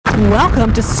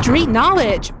Welcome to Street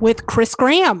Knowledge with Chris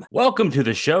Graham. Welcome to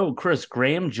the show. Chris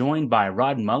Graham, joined by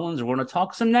Rod Mullins. We're going to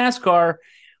talk some NASCAR.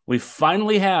 We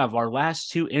finally have our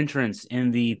last two entrants in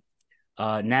the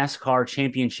NASCAR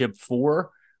Championship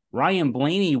 4. Ryan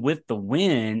Blaney with the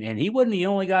win, and he wasn't the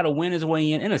only guy to win his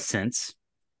way in a sense,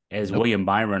 as William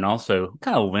Byron also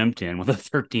kind of limped in with a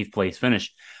 13th place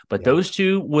finish. But those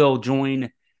two will join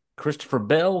Christopher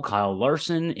Bell, Kyle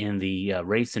Larson in the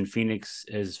race in Phoenix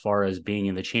as far as being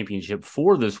in the championship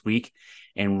 4 this week.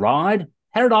 And Rod,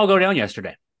 how did it all go down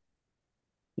yesterday?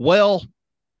 Well,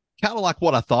 kind of like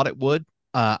what I thought it would.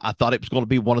 I thought it was going to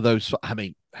be one of those. I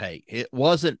mean, hey, it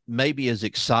wasn't maybe as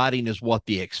exciting as what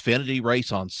the Xfinity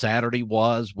race on Saturday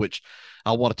was, which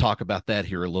I want to talk about that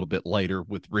here a little bit later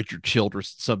with Richard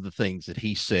Childress, some of the things that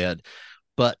he said.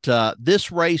 But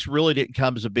this race really didn't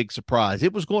come as a big surprise.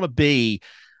 It was going to be,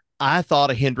 I thought,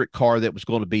 a Hendrick car that was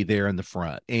going to be there in the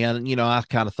front. And, you know, I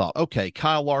kind of thought, okay,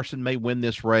 Kyle Larson may win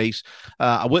this race.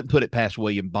 I wouldn't put it past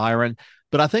William Byron.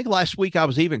 But I think last week I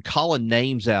was even calling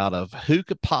names out of who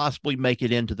could possibly make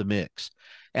it into the mix.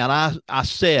 And I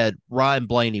said Ryan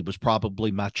Blaney was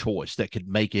probably my choice that could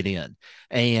make it in.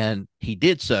 And he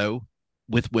did so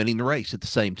with winning the race at the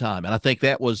same time. And I think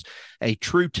that was a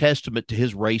true testament to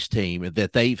his race team,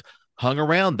 that they've hung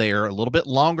around there a little bit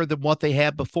longer than what they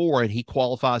had before, and he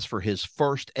qualifies for his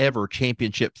first ever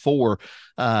championship 4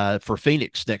 for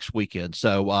Phoenix next weekend.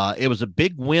 So it was a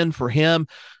big win for him.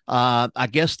 I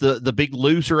guess the big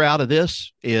loser out of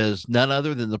this is none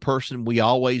other than the person we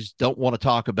always don't want to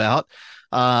talk about.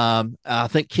 I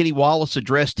think Kenny Wallace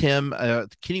addressed him.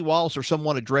 Kenny Wallace or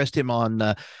someone addressed him on,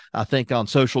 I think, on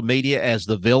social media as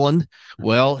the villain.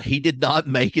 Well, he did not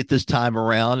make it this time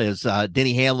around, as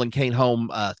Denny Hamlin came home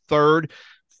third,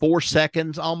 4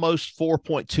 seconds, almost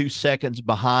 4.2 seconds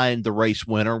behind the race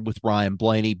winner with Ryan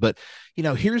Blaney. But, you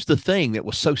know, here's the thing that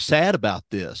was so sad about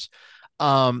this.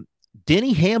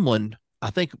 Denny Hamlin, I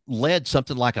think, led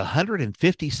something like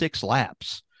 156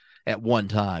 laps at one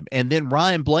time. And then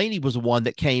Ryan Blaney was the one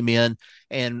that came in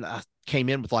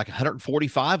with like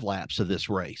 145 laps of this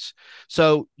race.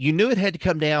 So you knew it had to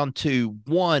come down to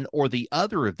one or the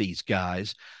other of these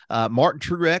guys. Martin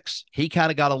Truex, he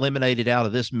kind of got eliminated out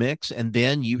of this mix. And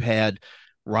then you had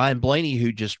Ryan Blaney,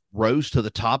 who just rose to the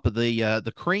top of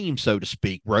the cream, so to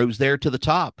speak, rose there to the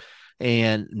top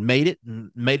and made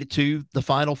it to the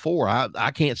final 4.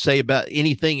 I can't say about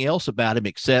anything else about him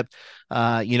except,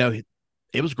 you know,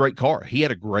 it was a great car. He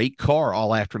had a great car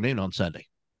all afternoon on Sunday.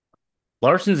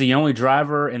 Larson's the only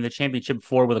driver in the championship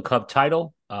 4 with a Cup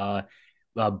title.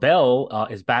 Bell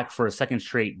is back for a second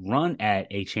straight run at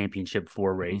a championship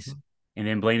 4 race. Mm-hmm. And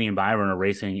then Blaney and Byron are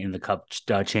racing in the Cup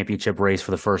championship race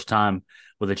for the first time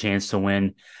with a chance to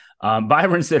win.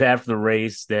 Byron said after the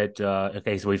race that,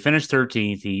 okay, so he finished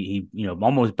 13th. He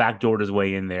almost backdoored his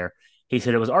way in there. He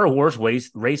said, it was our worst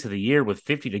race of the year with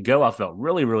 50 to go. I felt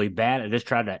really, really bad. I just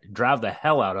tried to drive the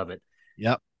hell out of it.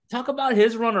 Yep. Talk about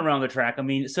his run around the track. I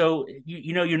mean, so,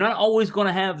 you know, you're not always going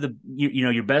to have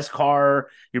your best car,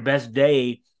 your best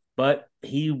day, but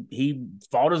he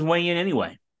fought his way in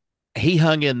anyway. He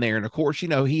hung in there. And of course, you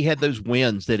know, he had those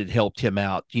wins that had helped him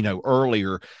out, you know,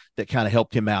 earlier that kind of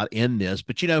helped him out in this,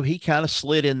 but, you know, he kind of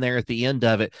slid in there at the end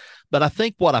of it. But I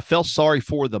think what I felt sorry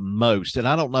for the most, and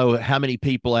I don't know how many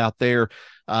people out there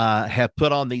have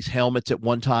put on these helmets at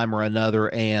one time or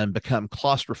another and become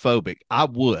claustrophobic.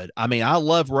 I mean, I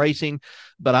love racing,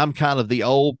 but I'm kind of the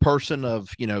old person of,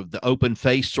 you know, the open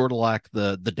face, sort of like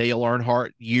the Dale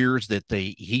Earnhardt years that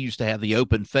he used to have the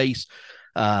open face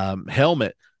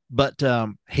helmet. But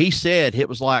he said it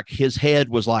was like his head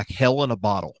was like hell in a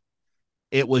bottle.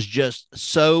 It was just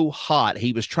so hot.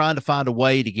 He was trying to find a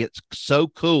way to get so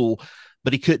cool,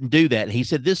 but he couldn't do that. And he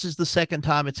said this is the second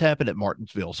time it's happened at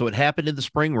Martinsville. So it happened in the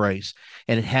spring race,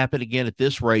 and it happened again at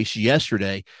this race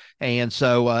yesterday. And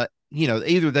so, you know,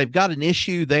 either they've got an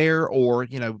issue there, or,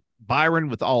 you know, Byron,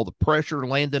 with all the pressure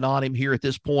landing on him here at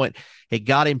this point, it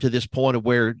got him to this point of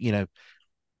where, you know,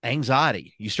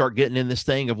 anxiety, you start getting in this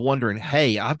thing of wondering,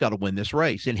 hey, I've got to win this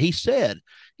race. And he said,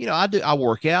 you know, I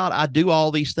work out, I do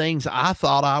all these things. I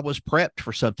thought I was prepped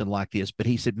for something like this, but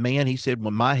he said, man, he said,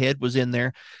 when my head was in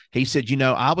there, he said, you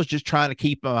know, I was just trying to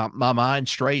keep my mind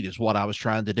straight is what I was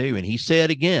trying to do. And he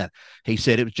said again, he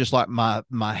said, it was just like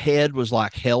my head was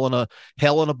like hell in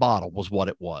a bottle was what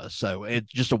it was. So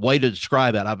it's just a way to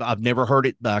describe it. I've never heard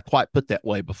it quite put that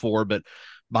way before, but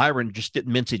Byron just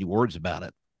didn't mince any words about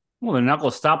it. Well, they're not going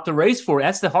to stop the race for it.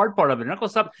 That's the hard part of it. They're not going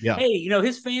to stop. Yeah. Hey, you know,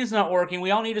 his fan's not working. We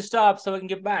all need to stop so we can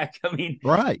get back. I mean,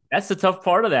 right. That's the tough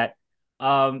part of that.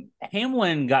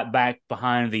 Hamlin got back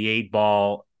behind the 8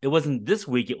 ball. It wasn't this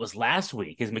week. It was last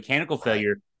week. His mechanical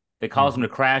failure that caused him to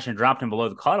crash and dropped him below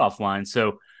the cutoff line.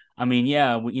 So, I mean,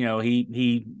 yeah,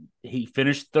 he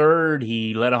finished third.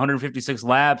 He led 156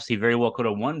 laps. He very well could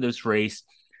have won this race,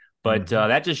 but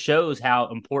that just shows how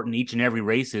important each and every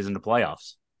race is in the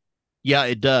playoffs. Yeah,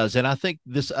 it does. And I think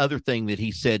this other thing that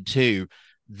he said too,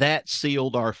 that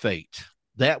sealed our fate.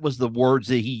 That was the words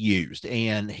that he used.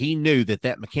 And he knew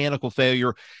that mechanical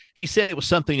failure, he said it was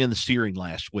something in the steering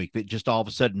last week that just all of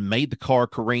a sudden made the car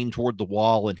careen toward the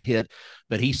wall and hit.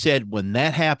 But he said when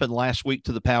that happened last week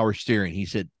to the power steering, he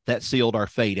said that sealed our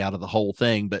fate out of the whole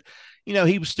thing. But,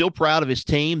 he was still proud of his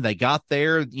team. They got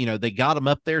there, they got him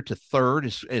up there to third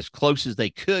as close as they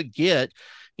could get.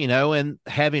 And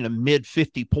having a mid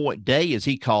 50-point day, as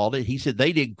he called it, he said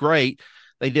they did great.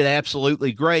 They did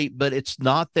absolutely great, but it's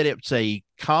not that it's a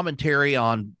commentary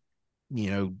on,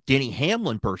 Denny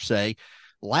Hamlin per se.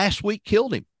 Last week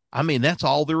killed him. I mean, that's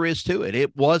all there is to it.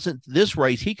 It wasn't this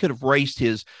race. He could have raced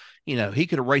he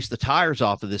could have raced the tires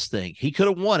off of this thing. He could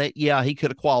have won it. Yeah, he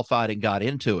could have qualified and got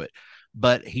into it,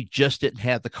 but he just didn't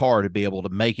have the car to be able to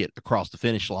make it across the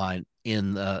finish line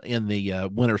in the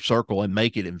winner's circle and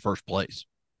make it in first place.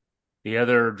 The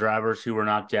other drivers who were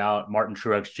knocked out, Martin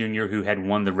Truex Jr., who had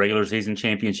won the regular season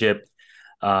championship.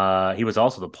 He was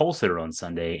also the pole sitter on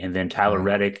Sunday. And then Tyler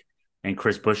Reddick and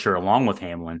Chris Buescher along with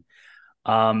Hamlin.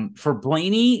 For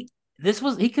Blaney,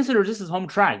 he considers this his home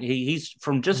track. He's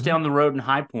from just down the road in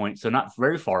High Point, so not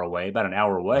very far away, about an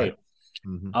hour away.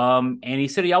 Right. And he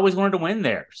said he always wanted to win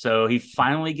there. So he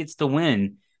finally gets to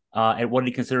win at what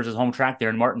he considers his home track there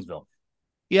in Martinsville.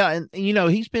 Yeah, and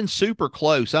he's been super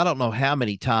close. I don't know how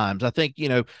many times. I think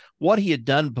what he had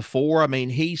done before. I mean,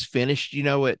 he's finished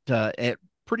at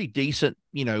pretty decent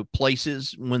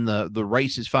places when the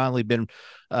race has finally been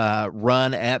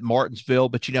run at Martinsville.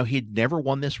 But he'd never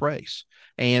won this race,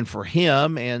 and for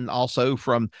him, and also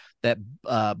from that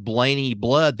Blaney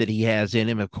blood that he has in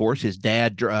him, of course, his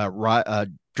dad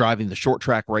driving the short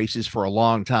track races for a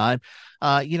long time.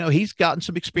 He's gotten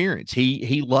some experience.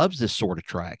 He loves this sort of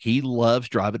track. He loves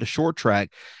driving a short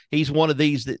track. He's one of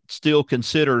these that still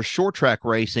considers short track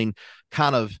racing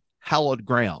kind of hallowed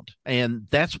ground. And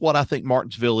that's what I think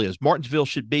Martinsville is. Martinsville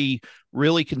should be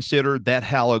really considered that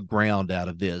hallowed ground out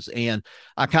of this. And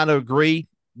I kind of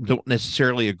don't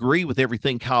necessarily agree with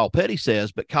everything Kyle Petty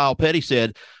says, but Kyle Petty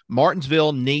said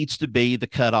Martinsville needs to be the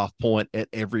cutoff point at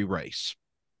every race.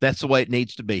 That's the way it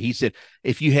needs to be. He said,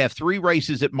 if you have 3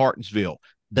 races at Martinsville,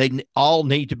 they all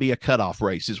need to be a cutoff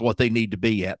race is what they need to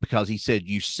be at, because he said,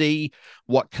 you see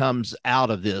what comes out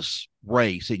of this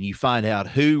race and you find out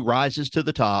who rises to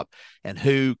the top and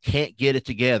who can't get it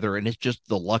together. And it's just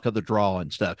the luck of the draw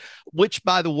and stuff, which,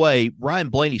 by the way, Ryan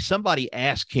Blaney, somebody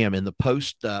asked him in the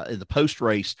post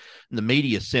race in the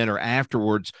media center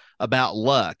afterwards about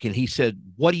luck. And he said,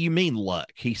 what do you mean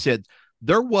luck? He said,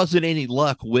 there wasn't any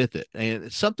luck with it. And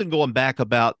it's something going back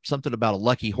about something about a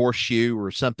lucky horseshoe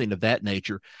or something of that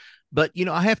nature. But,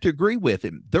 I have to agree with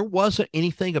him. There wasn't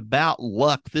anything about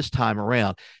luck this time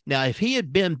around. Now, if he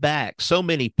had been back so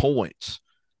many points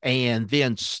and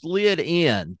then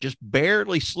just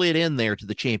barely slid in there to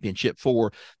the championship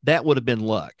 4, that would have been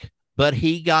luck. But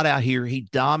he got out here. He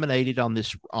dominated on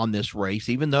this race,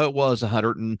 even though it was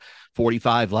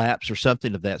 145 laps or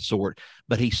something of that sort.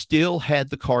 But he still had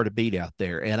the car to beat out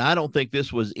there. And I don't think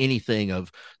this was anything of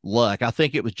luck. I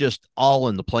think it was just all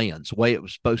in the plans, the way it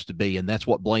was supposed to be. And that's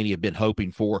what Blaney had been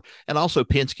hoping for. And also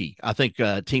Penske. I think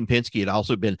Team Penske had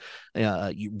also been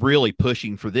really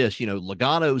pushing for this.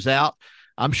 Logano's out.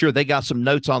 I'm sure they got some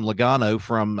notes on Logano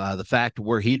from the fact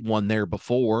where he'd won there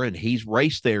before and he's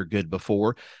raced there good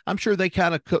before. I'm sure they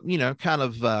kind of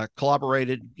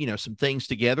collaborated, some things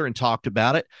together and talked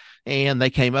about it, and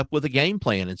they came up with a game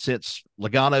plan. And since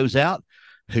Logano's out,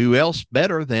 who else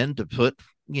better than to put,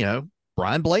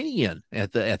 Brian Blaney in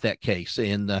at that case.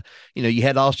 And, you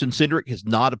had Austin Cindric is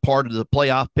not a part of the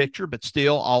playoff picture, but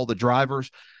still all the drivers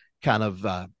kind of,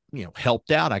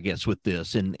 helped out, I guess, with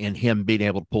this and him being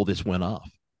able to pull this win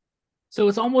off. So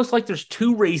it's almost like there's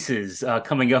 2 races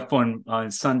coming up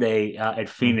on Sunday at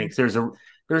Phoenix. There's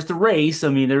the race. I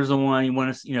mean, there's the one you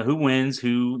want to, who wins,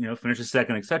 who, finishes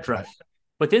second, etc. Right.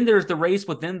 But then there's the race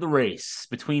within the race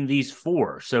between these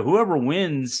 4. So whoever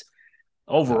wins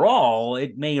overall,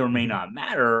 it may or may not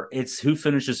matter. It's who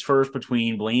finishes first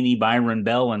between Blaney, Byron,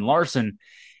 Bell, and Larson.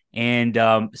 And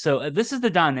so this is the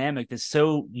dynamic that's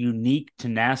so unique to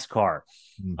NASCAR.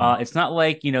 It's not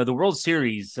like, the World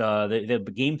Series,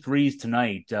 the game 3s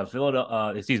tonight,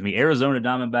 Arizona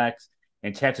Diamondbacks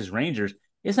and Texas Rangers.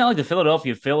 It's not like the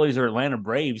Philadelphia Phillies or Atlanta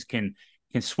Braves can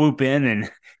swoop in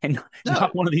and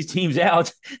knock one of these teams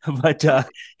out. But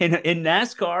in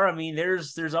NASCAR, I mean,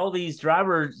 there's all these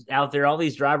drivers out there, all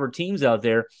these driver teams out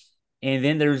there. And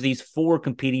then there's these 4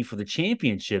 competing for the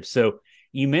championship. So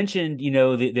you mentioned,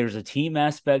 there's a team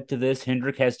aspect to this.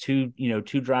 Hendrick has two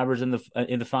drivers in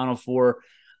the Final Four.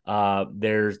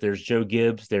 There's Joe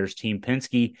Gibbs, there's Team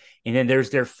Penske, and then there's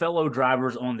their fellow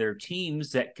drivers on their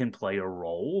teams that can play a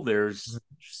role. There's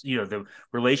the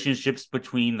relationships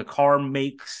between the car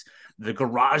makes, the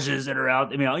garages that are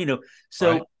out.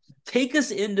 So right. Take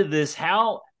us into this.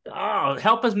 Help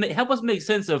us make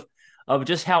sense of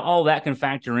just how all that can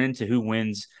factor into who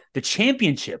wins the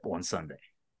championship on Sunday.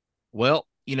 Well,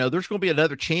 there's going to be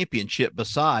another championship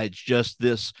besides just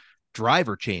this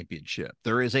driver championship.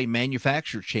 There is a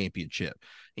manufacturer championship.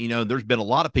 There's been a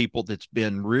lot of people that's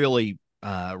been really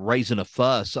raising a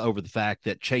fuss over the fact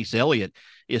that Chase Elliott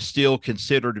is still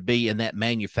considered to be in that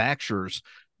manufacturer's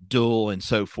duel and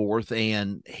so forth,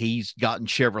 and he's gotten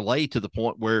Chevrolet to the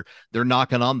point where they're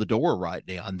knocking on the door right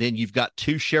now. And then you've got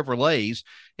 2 Chevrolets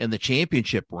in the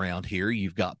championship round here.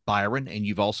 You've got Byron and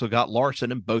you've also got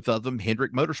Larson, and both of them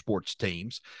Hendrick Motorsports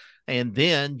teams. And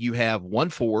then you have 1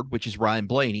 Ford, which is Ryan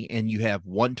Blaney, and you have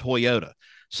 1 Toyota.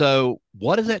 So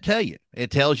what does that tell you? It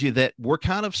tells you that we're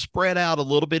kind of spread out a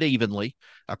little bit evenly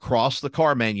across the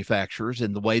car manufacturers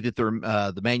and the way that they're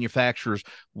the manufacturers,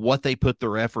 what they put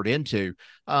their effort into.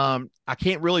 I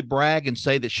can't really brag and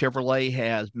say that Chevrolet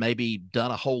has maybe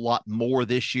done a whole lot more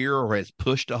this year or has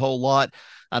pushed a whole lot.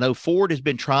 I know Ford has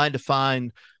been trying to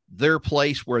find their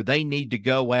place where they need to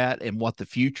go at and what the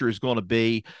future is going to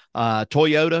be.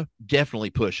 Toyota definitely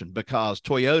pushing, because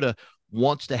Toyota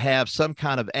wants to have some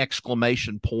kind of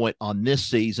exclamation point on this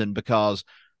season, because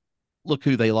look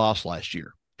who they lost last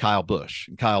year, Kyle Busch,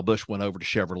 and Kyle Busch went over to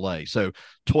Chevrolet. So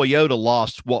Toyota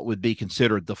lost what would be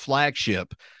considered the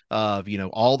flagship of,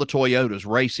 all the Toyotas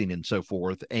racing and so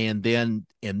forth. And then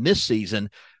in this season,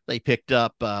 they picked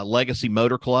up Legacy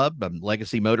Motor Club,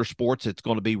 Legacy Motorsports. It's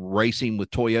going to be racing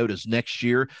with Toyotas next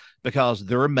year, because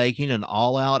they're making an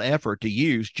all-out effort to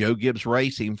use Joe Gibbs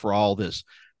Racing for all this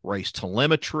race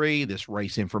telemetry, this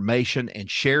race information, and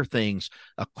share things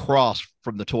across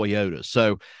from the Toyotas.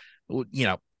 So,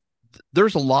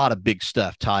 there's a lot of big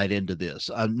stuff tied into this.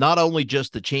 Not only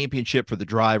just the championship for the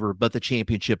driver, but the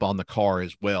championship on the car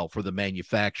as well for the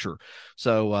manufacturer.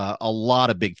 So a lot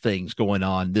of big things going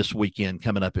on this weekend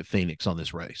coming up at Phoenix on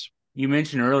this race. You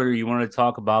mentioned earlier you wanted to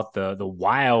talk about the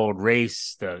wild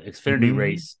race, the Xfinity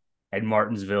race at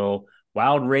Martinsville.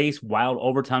 Wild race, wild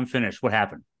overtime finish. What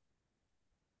happened?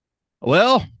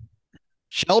 Well,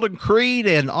 Sheldon Creed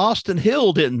and Austin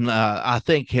Hill didn't, I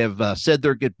think, have said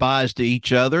their goodbyes to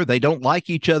each other. They don't like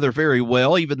each other very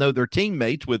well, even though they're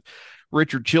teammates with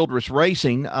Richard Childress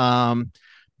Racing.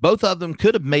 Both of them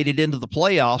could have made it into the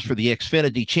playoffs for the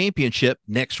Xfinity Championship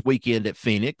next weekend at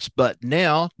Phoenix, but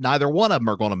now neither one of them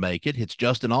are going to make it. It's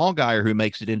Justin Allgaier who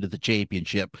makes it into the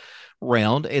championship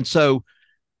round. And so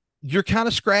you're kind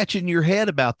of scratching your head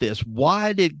about this.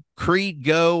 Why did Creed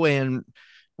go and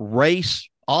race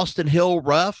Austin Hill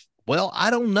rough? Well, I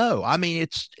don't know. I mean,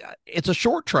 it's a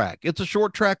short track. It's a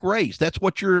short track race. That's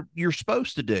what you're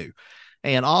supposed to do.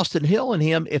 And Austin Hill and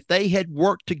him, if they had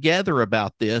worked together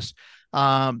about this,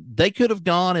 they could have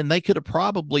gone and they could have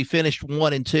probably finished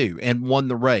 1 and 2 and won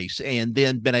the race and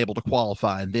then been able to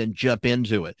qualify and then jump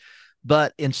into it.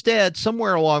 But instead,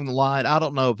 somewhere along the line, I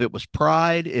don't know if it was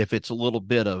pride, if it's a little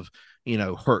bit of,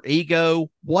 hurt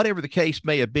ego, whatever the case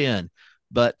may have been.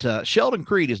 But Sheldon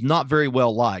Creed is not very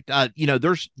well liked.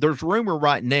 There's rumor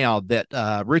right now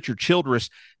that Richard Childress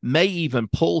may even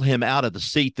pull him out of the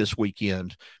seat this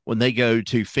weekend when they go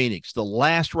to Phoenix. The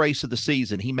last race of the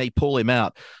season, he may pull him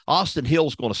out. Austin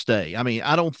Hill's going to stay. I mean,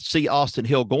 I don't see Austin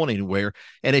Hill going anywhere.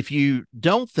 And if you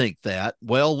don't think that,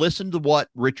 well, listen to what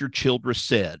Richard Childress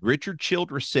said. Richard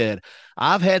Childress said,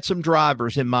 "I've had some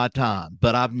drivers in my time,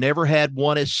 but I've never had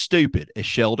one as stupid as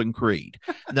Sheldon Creed."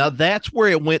 Now, that's where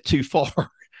it went too far.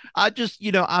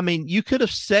 You could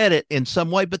have said it in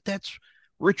some way, but that's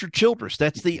Richard Childress.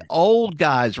 That's the old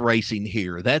guys racing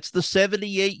here. That's the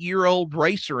 78-year-old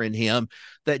racer in him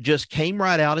that just came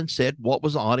right out and said what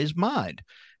was on his mind.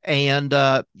 And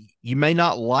you may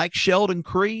not like Sheldon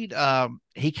Creed.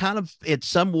 He kind of, in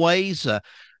some ways,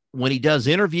 when he does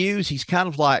interviews, he's kind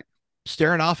of like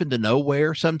staring off into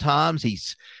nowhere. Sometimes he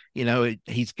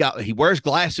wears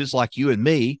glasses like you and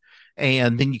me.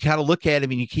 And then you kind of look at him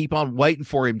and you keep on waiting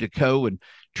for him to go and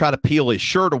try to peel his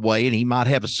shirt away. And he might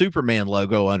have a Superman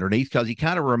logo underneath, because he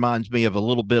kind of reminds me of a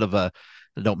little bit of I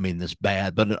don't mean this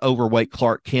bad, but an overweight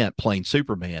Clark Kent playing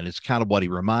Superman. It's kind of what he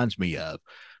reminds me of.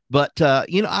 But,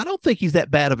 I don't think he's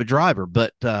that bad of a driver,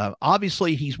 but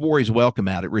obviously he's wore his welcome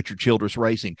out at Richard Childress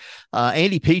Racing.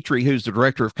 Andy Petrie, who's the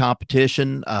director of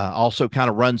competition, also kind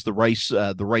of runs the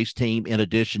race team in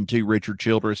addition to Richard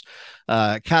Childress,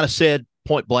 kind of said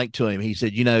point blank to him, he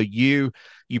said, you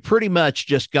pretty much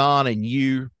just gone and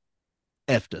you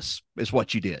effed us is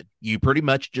what you did. You pretty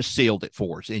much just sealed it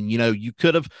for us. And, you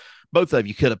could have, both of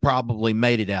you could have probably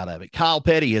made it out of it. Kyle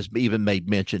Petty has even made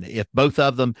mention if both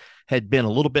of them had been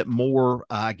a little bit more,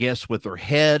 I guess, with their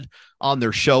head on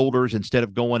their shoulders instead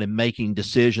of going and making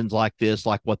decisions like this,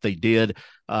 like what they did,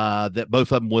 that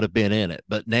both of them would have been in it.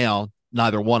 But now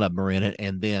neither one of them are in it.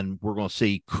 And then we're going to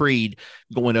see Creed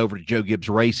going over to Joe Gibbs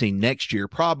Racing next year,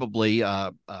 probably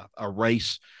a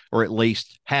race or at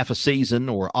least half a season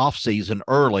or off season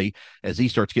early as he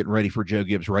starts getting ready for Joe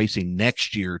Gibbs Racing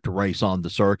next year to race on the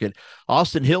circuit.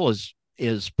 Austin Hill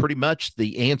is pretty much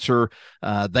the answer.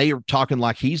 They are talking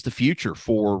like he's the future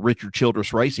for Richard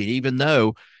Childress Racing, even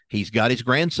though he's got his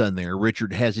grandson there.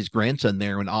 Richard has his grandson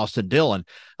there in Austin Dillon.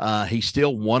 He's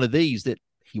still one of these that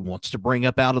he wants to bring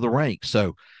up out of the ranks.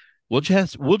 So we'll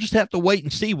just have to wait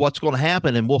and see what's going to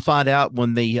happen, and we'll find out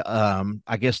when the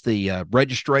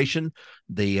registration,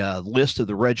 the list of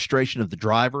the registration of the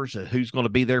drivers, who's going to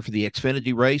be there for the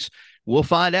Xfinity race. We'll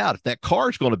find out if that car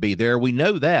is going to be there. We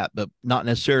know that, but not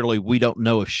necessarily. We don't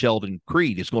know if Sheldon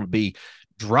Creed is going to be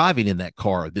driving in that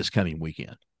car this coming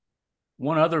weekend.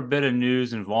 One other bit of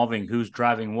news involving who's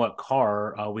driving what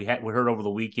car, we heard over the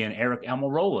weekend, Eric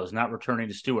Almirola is not returning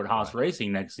to Stewart-Haas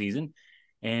Racing next season.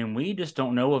 And we just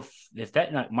don't know if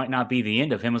that might not be the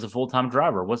end of him as a full-time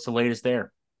driver. What's the latest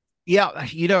there? Yeah,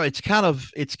 it's kind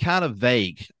of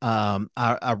vague.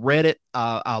 I read it.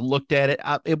 I looked at it.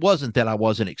 It wasn't that I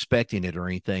wasn't expecting it or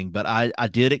anything, but I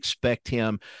did expect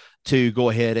him to go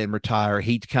ahead and retire.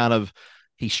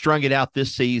 He strung it out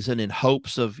this season in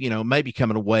hopes of, maybe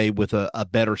coming away with a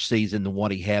better season than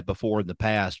what he had before in the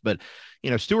past. But,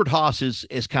 Stewart-Haas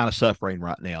is kind of suffering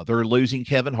right now. They're losing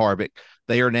Kevin Harvick.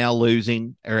 They are now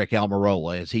losing Eric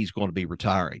Almirola as he's going to be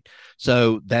retiring.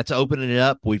 So that's opening it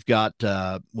up. We've got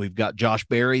Josh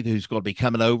Berry, who's going to be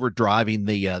coming over driving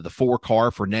the 4 car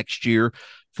for next year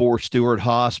for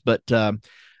Stewart-Haas. But,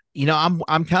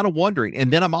 I'm kind of wondering,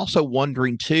 and then I'm also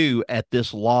wondering too at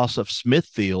this loss of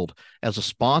Smithfield as a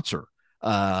sponsor.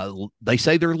 They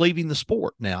say they're leaving the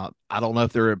sport now. I don't know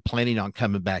if they're planning on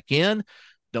coming back in.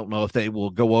 Don't know if they will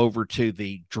go over to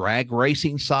the drag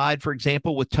racing side, for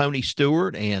example, with Tony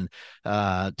Stewart, and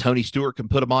Tony Stewart can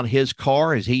put him on his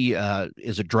car as he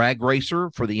is a drag racer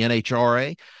for the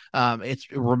NHRA. It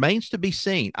remains to be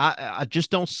seen. I just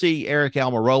don't see Eric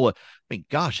Almirola. I mean,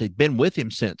 gosh, they've been with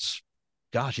him since.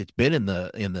 Gosh, it's been in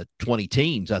the 20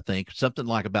 teens, I think, something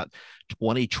like about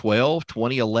 2012,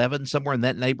 2011, somewhere in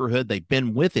that neighborhood. They've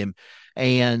been with him,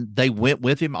 and they went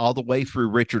with him all the way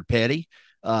through Richard Petty,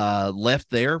 left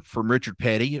there from Richard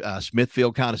Petty.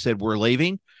 Smithfield kind of said, we're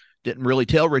leaving. Didn't really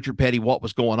tell Richard Petty what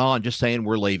was going on, just saying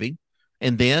we're leaving.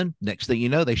 And then next thing you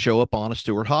know, they show up on a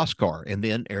Stewart-Haas car. And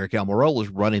then Eric Almirola is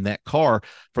running that car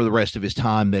for the rest of his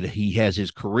time that he has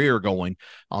his career going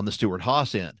on the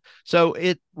Stewart-Haas end. So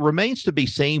it remains to be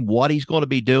seen what he's going to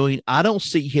be doing. I don't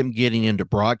see him getting into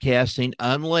broadcasting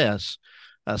unless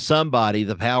somebody,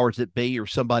 the powers that be, or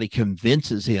somebody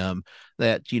convinces him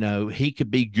that, he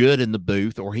could be good in the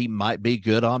booth, or he might be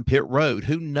good on pit road.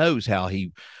 Who knows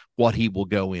what he will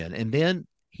go in. And then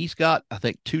he's got, I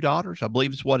think, 2 daughters, I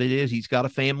believe is what it is. He's got a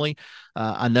family.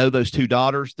 I know those 2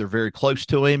 daughters, they're very close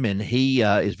to him, and he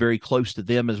is very close to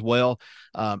them as well.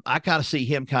 I kind of see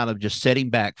him kind of just sitting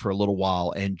back for a little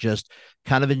while and just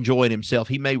kind of enjoying himself.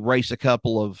 He may race a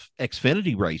couple of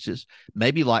Xfinity races,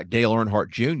 maybe like Dale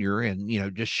Earnhardt Jr.,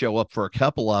 and, just show up for a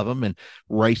couple of them and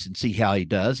race and see how he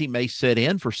does. He may sit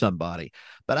in for somebody,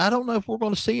 but I don't know if we're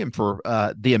going to see him for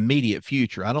the immediate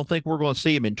future. I don't think we're going to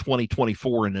see him in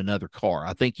 2024 in another car.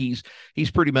 I think he's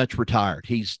pretty much retired.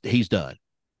 He's done.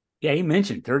 Yeah, he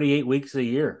mentioned 38 weeks a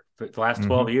year for the last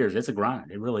 12 years. It's a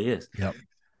grind. It really is. Yep.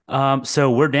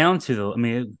 So we're down to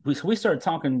we started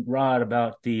talking, Rod,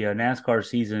 about the NASCAR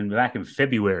season back in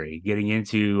February, getting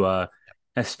into a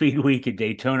speed week at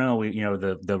Daytona.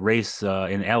 The race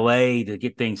in LA to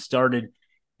get things started.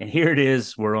 And here it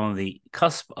is. We're on the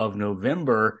cusp of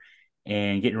November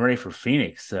and getting ready for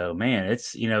Phoenix. So, man,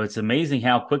 it's amazing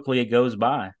how quickly it goes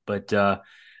by. But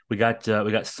we got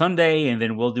Sunday, and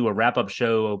then we'll do a wrap-up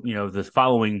show, the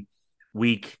following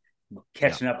week,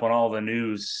 catching up on all the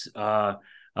news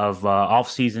of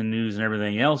off-season news and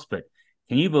everything else. But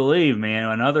can you believe, man,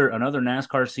 another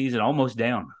NASCAR season almost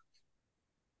down?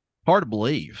 Hard to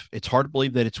believe. It's hard to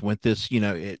believe that it's went this,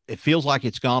 it feels like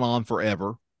it's gone on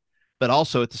forever. but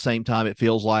also at the same time, it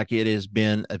feels like it has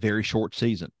been a very short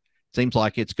season. Seems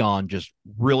like it's gone just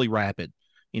really rapid,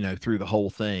 through the whole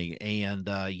thing. And,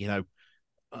 a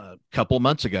couple of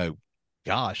months ago,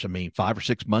 gosh, I mean, 5 or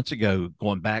 6 months ago,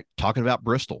 going back, talking about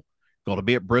Bristol, going to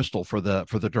be at Bristol for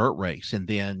the dirt race. And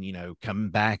then, coming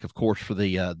back, of course, for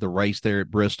the race there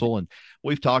at Bristol. And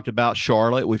we've talked about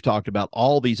Charlotte. We've talked about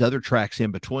all these other tracks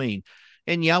in between.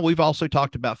 And yeah, we've also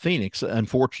talked about Phoenix.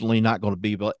 Unfortunately, not going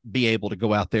to be able to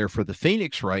go out there for the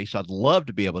Phoenix race. I'd love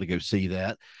to be able to go see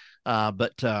that.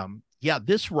 Yeah,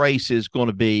 this race is going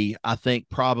to be, I think,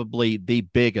 probably the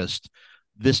biggest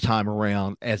this time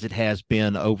around as it has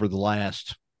been over the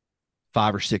last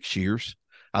 5 or 6 years.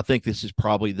 I think this is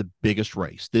probably the biggest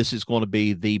race. This is going to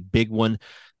be the big one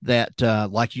that,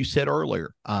 like you said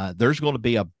earlier, there's going to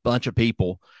be a bunch of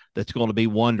people that's going to be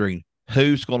wondering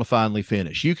who's going to finally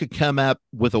finish. You could come up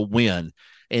with a win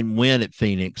and win at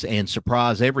Phoenix and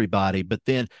surprise everybody, but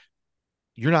then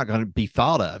you're not going to be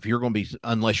thought of. You're going to be,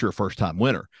 unless you're a first-time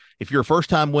winner. If you're a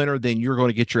first-time winner, then you're going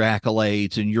to get your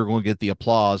accolades and you're going to get the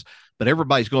applause, but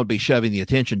everybody's going to be shoving the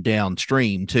attention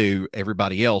downstream to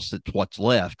everybody else. That's what's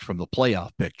left from the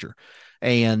playoff picture.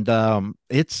 And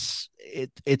it's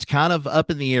kind of up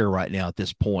in the air right now at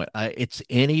this point. It's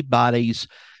anybody's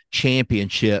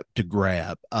championship to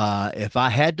grab. If I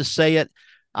had to say it,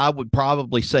 I would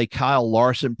probably say Kyle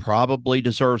Larson probably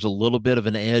deserves a little bit of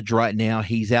an edge right now.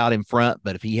 He's out in front,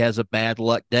 but if he has a bad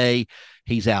luck day,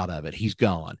 he's out of it. He's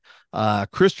gone.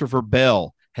 Christopher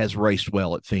Bell has raced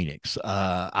well at Phoenix.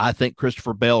 I think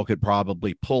Christopher Bell could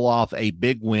probably pull off a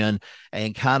big win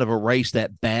and kind of erase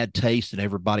that bad taste in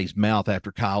everybody's mouth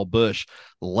after Kyle Busch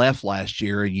left last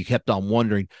year. And you kept on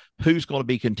wondering who's going to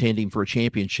be contending for a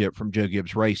championship from Joe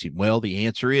Gibbs Racing. Well, the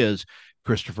answer is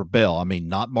Christopher Bell. I mean,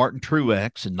 not Martin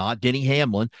Truex and not Denny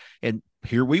Hamlin. And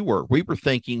here we were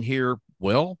thinking here,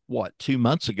 well, 2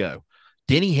 months ago,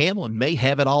 Denny Hamlin may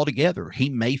have it all together. He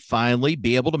may finally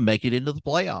be able to make it into the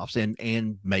playoffs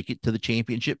and make it to the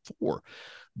championship 4.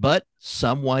 But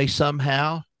some way,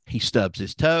 somehow, he stubs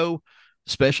his toe,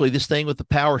 especially this thing with the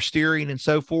power steering and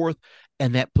so forth.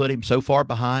 And that put him so far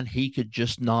behind, he could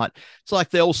just not. It's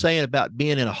like the old saying about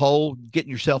being in a hole,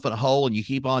 getting yourself in a hole and you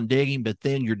keep on digging, but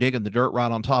then you're digging the dirt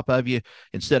right on top of you.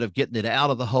 Instead of getting it out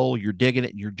of the hole, you're digging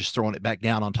it and you're just throwing it back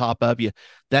down on top of you.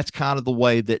 That's kind of the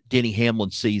way that Denny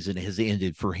Hamlin's season has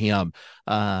ended for him,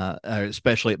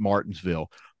 especially at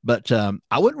Martinsville. But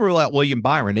I wouldn't rule out William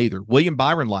Byron either. William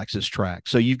Byron likes this track.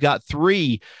 So you've got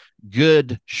 3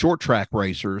 good short track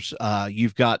racers.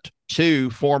 You've got 2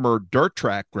 former dirt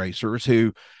track racers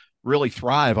who really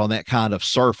thrive on that kind of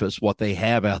surface, what they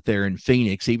have out there in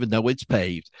Phoenix, even though it's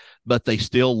paved, but they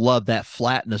still love that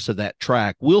flatness of that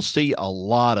track. We'll see a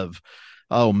lot of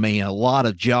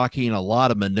jockeying, a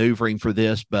lot of maneuvering for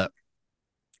this, but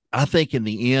I think in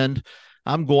the end,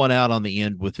 I'm going out on the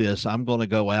end with this. I'm going to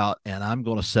go out and I'm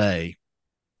going to say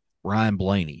Ryan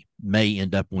Blaney may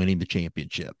end up winning the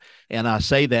championship. And I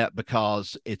say that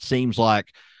because it seems like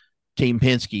Team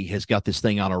Penske has got this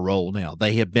thing on a roll now.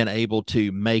 They have been able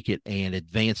to make it and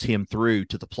advance him through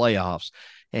to the playoffs.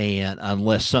 And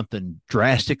unless something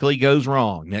drastically goes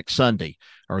wrong next Sunday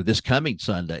or this coming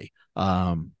Sunday,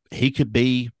 he could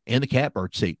be in the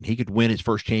catbird seat and he could win his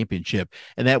first championship.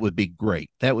 And that would be great.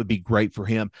 That would be great for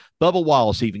him. Bubba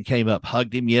Wallace even came up,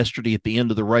 hugged him yesterday at the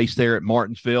end of the race there at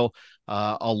Martinsville,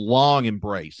 a long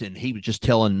embrace. And he was just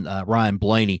telling Ryan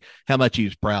Blaney how much he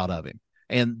was proud of him.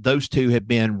 And those two have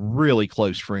been really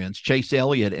close friends. Chase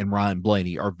Elliott and Ryan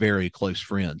Blaney are very close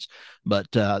friends.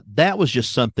 But that was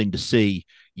just something to see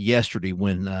yesterday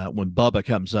when Bubba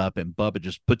comes up and Bubba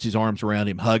just puts his arms around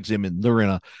him, hugs him, and they're in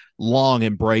a long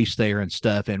embrace there and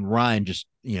stuff. And Ryan just,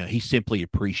 he simply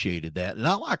appreciated that. And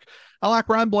I like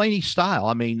Ryan Blaney's style.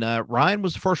 I mean, Ryan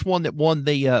was the first one that won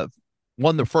the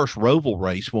first Roval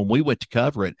race when we went to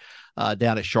cover it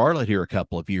down at Charlotte here a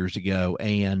couple of years ago,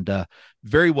 and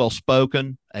very well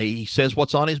spoken. He says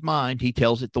what's on his mind. He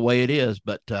tells it the way it is.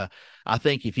 But I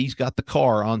think if he's got the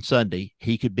car on Sunday,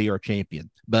 he could be our champion.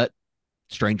 But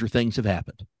stranger things have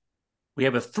happened. We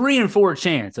have a 3 in 4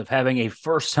 chance of having a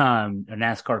first-time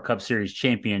NASCAR Cup Series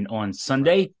champion on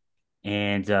Sunday.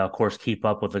 And, of course, keep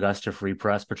up with Augusta Free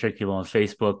Press, particularly on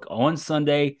Facebook on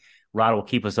Sunday. Rod will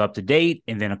keep us up to date.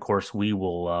 And then, of course, we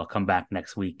will come back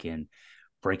next week and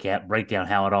break down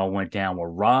how it all went down. Well,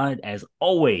 Rod, as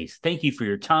always, thank you for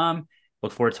your time.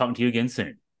 Look forward to talking to you again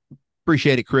soon.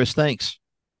 Appreciate it, Chris. Thanks.